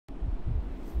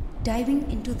Diving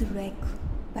into the Wreck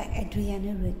by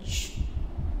Adrienne.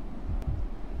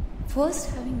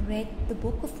 First, having read the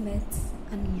Book of Myths,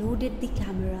 unloaded the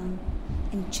camera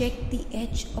and checked the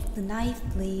edge of the knife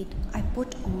blade, I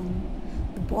put on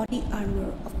the body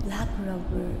armor of black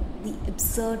rubber, the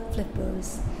absurd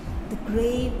flippers, the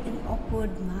grave and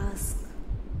awkward mask.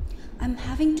 I'm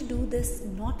having to do this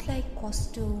not like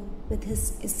Costo with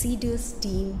his assiduous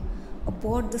team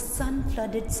aboard the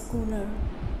sun-flooded schooner,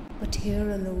 but here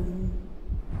alone.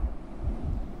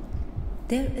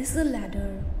 There is a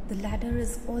ladder. The ladder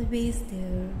is always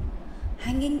there,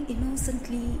 hanging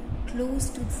innocently close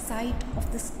to the side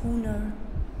of the schooner.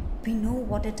 We know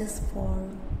what it is for.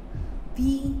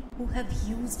 We who have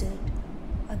used it.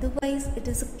 Otherwise, it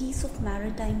is a piece of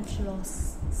maritime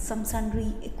floss, some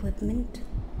sundry equipment.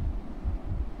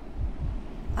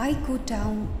 I go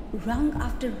down rung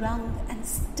after rung, and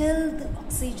still the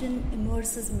oxygen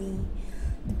immerses me.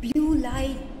 The blue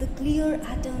light, the clear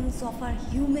atoms of our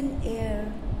human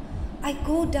air. I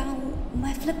go down,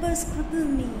 my flippers cripple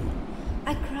me.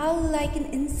 I crawl like an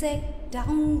insect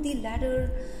down the ladder,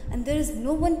 and there is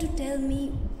no one to tell me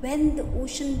when the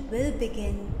ocean will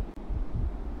begin.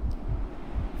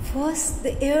 First,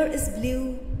 the air is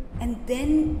blue, and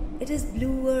then it is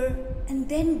bluer, and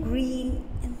then green,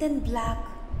 and then black.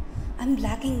 I'm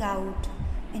blacking out,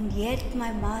 and yet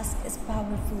my mask is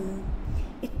powerful.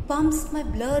 It pumps my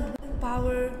blood with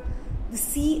power. The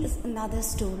sea is another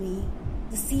story.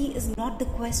 The sea is not the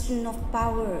question of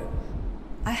power.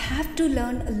 I have to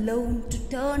learn alone to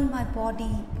turn my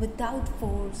body without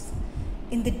force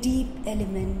in the deep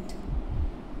element.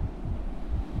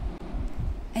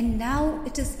 And now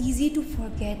it is easy to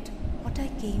forget what I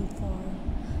came for.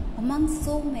 Among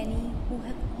so many who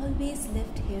have always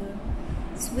lived here,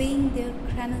 swaying their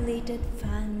crenulated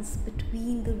fans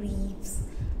between the reefs,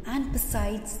 and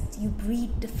besides, you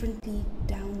breathe differently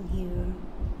down here.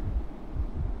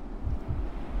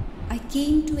 I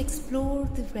came to explore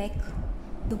the wreck.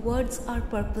 The words are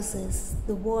purposes,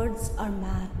 the words are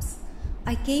maps.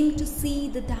 I came to see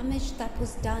the damage that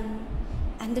was done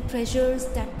and the treasures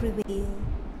that prevail.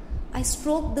 I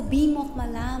stroked the beam of my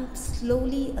lamp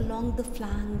slowly along the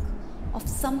flank of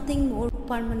something more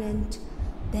permanent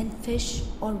than fish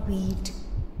or weed.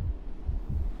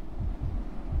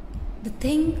 The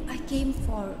thing I came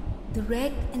for, the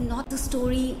wreck and not the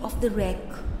story of the wreck.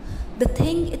 The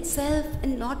thing itself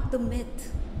and not the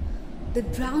myth. The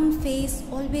drowned face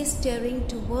always staring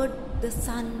toward the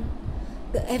sun.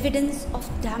 The evidence of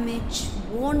damage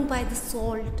worn by the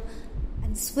salt,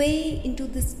 and sway into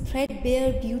this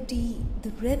threadbare beauty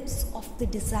the ribs of the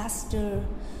disaster,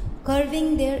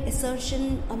 curving their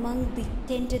assertion among the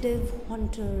tentative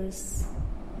haunters.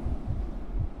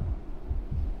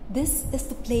 This is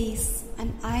the place,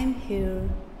 and I am here,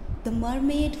 the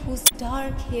mermaid whose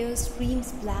dark hair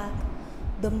streams black,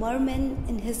 the merman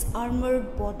in his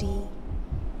armored body.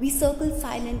 We circle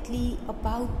silently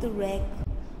about the wreck,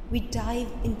 we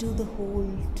dive into the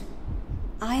hold.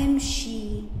 I am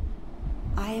she,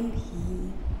 I am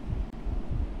he,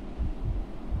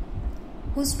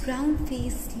 whose drowned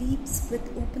face sleeps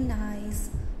with open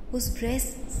eyes, whose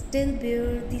breasts still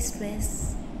bear the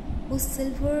stress, whose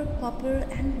silver, copper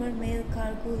and vermeil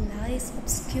cargo lies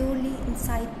obscurely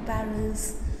inside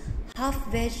barrels,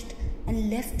 half wedged and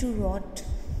left to rot.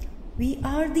 We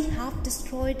are the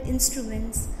half-destroyed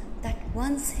instruments that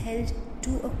once held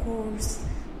to a course,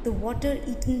 the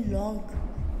water-eaten log,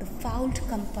 the fouled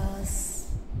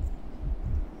compass.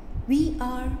 We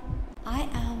are, I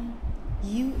am,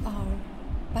 you are,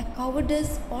 by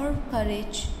cowardice or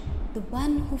courage, the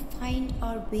one who find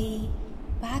our way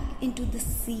back into the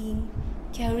scene,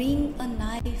 carrying a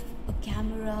knife, a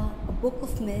camera, a book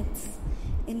of myths,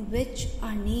 in which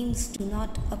our names do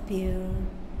not appear.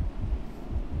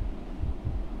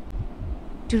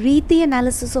 To read the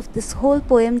analysis of this whole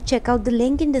poem, check out the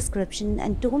link in description,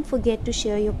 and don't forget to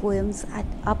share your poems at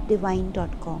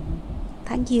UpDivine.com.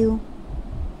 Thank you.